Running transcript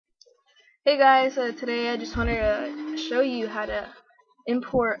Hey guys, today I just wanted to show you how to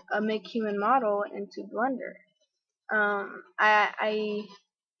import a MakeHuman model into Blender. I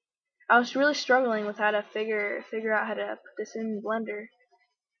was really struggling with how to figure out how to put this in Blender,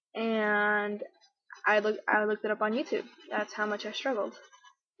 and I looked it up on YouTube. That's how much I struggled.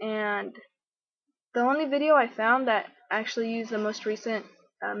 And the only video I found that actually used the most recent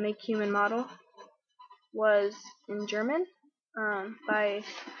MakeHuman model was in German, by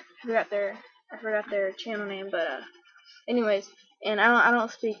I forgot their channel name, but anyways, and I don't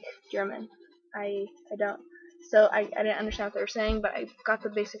speak German. I don't. So I didn't understand what they were saying, but I got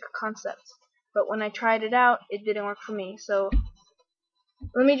the basic concept. But when I tried it out, it didn't work for me. So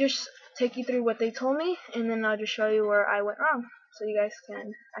let me just take you through what they told me, and then I'll just show you where I went wrong, so you guys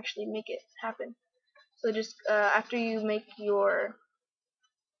can actually make it happen. So just after you make your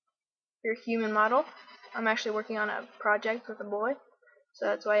human model, I'm actually working on a project with a boy, so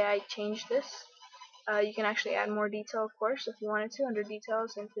that's why I changed this. You can actually add more detail, of course, if you wanted to, under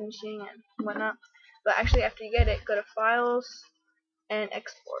details and finishing and whatnot. But actually, after you get it, go to Files and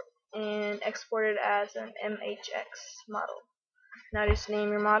export it as an MHX model. Now just name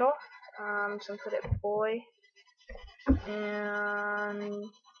your model. I'm just gonna put it boy and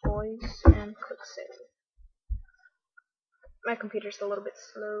boys and click save. My computer's a little bit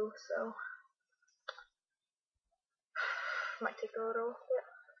slow, so might take a little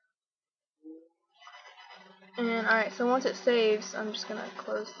bit. And alright, so once it saves, I'm just gonna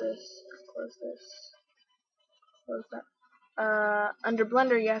close this, close that. Under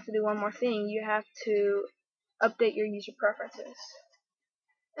Blender, you have to do one more thing. You have to update your user preferences.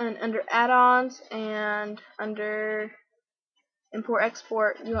 And under add-ons and under import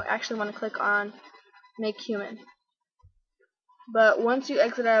export, you actually want to click on MakeHuman. But once you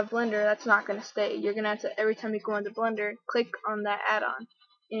exit out of Blender, that's not going to stay. You're going to have to, every time you go into Blender, click on that add-on.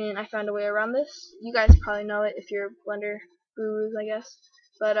 And I found a way around this. You guys probably know it if you're Blender gurus, I guess.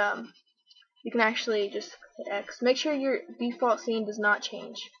 But you can actually just hit X. Make sure your default scene does not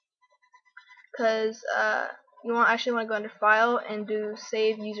change, because you actually want to go under File and do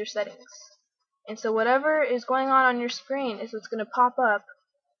Save User Settings. And so whatever is going on your screen is what's going to pop up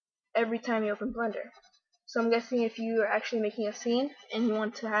every time you open Blender. So I'm guessing if you are actually making a scene and you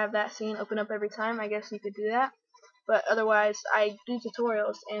want to have that scene open up every time, I guess you could do that. But otherwise, I do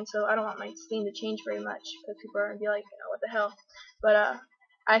tutorials, and so I don't want my scene to change very much, because people are going to be like, what the hell. But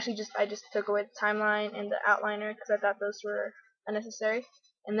I just took away the timeline and the outliner, because I thought those were unnecessary.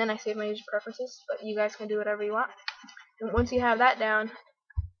 And then I saved my user preferences, but you guys can do whatever you want. And once you have that down,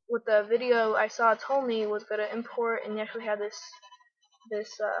 what the video I saw told me was go to import, and you actually have this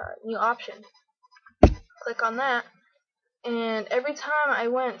new option. Click on that, and every time I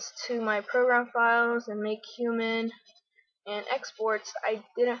went to my program files and MakeHuman and exports, I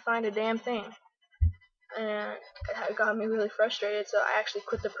didn't find a damn thing, and it got me really frustrated. So I actually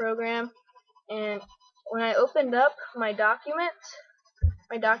quit the program, and when I opened up my document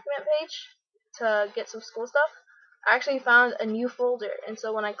page to get some school stuff, I actually found a new folder. And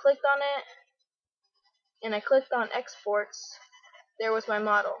so when I clicked on it and I clicked on exports, there was my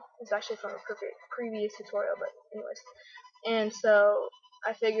model. It's actually from a previous tutorial, but anyways. And so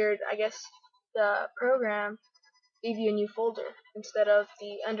I figured, I guess the program gave you a new folder instead of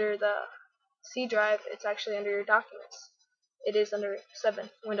under the C drive. It's actually under your documents. It is under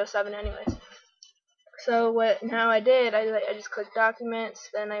Windows 7 anyways. So what now I did, I just clicked documents,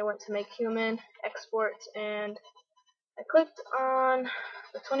 then I went to MakeHuman, export, and I clicked on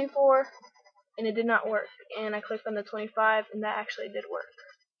the 24 and it did not work, and I clicked on the 25 and that actually did work.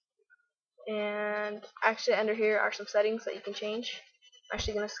 And actually under here are some settings that you can change. I'm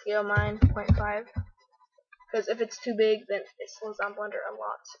actually going to scale mine 0.5, because if it's too big then it slows down Blender a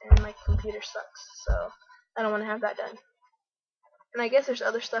lot and my computer sucks, so I don't want to have that done. And I guess there's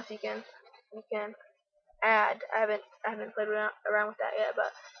other stuff you can add. I haven't played around with that yet,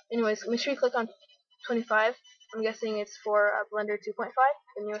 but anyways, make sure you click on 25. I'm guessing it's for Blender 2.5,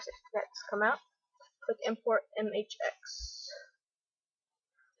 the newest that's come out. Click import MHX,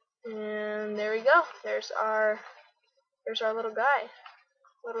 and there we go. There's our little guy,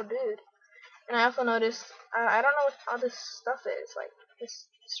 little dude. And I also noticed, I don't know what all this stuff is, like this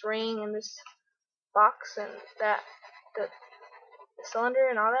ring and this box and the cylinder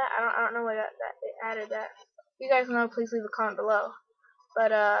and all that. I don't know why that they added that. If you guys know, please leave a comment below.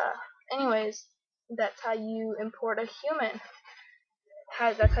 But anyways, that's how you import a human.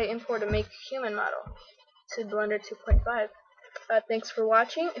 That's how you import a MakeHuman model to Blender 2.5. Thanks for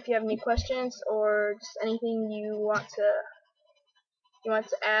watching. If you have any questions or just anything you want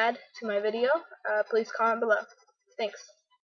to add to my video, please comment below. Thanks.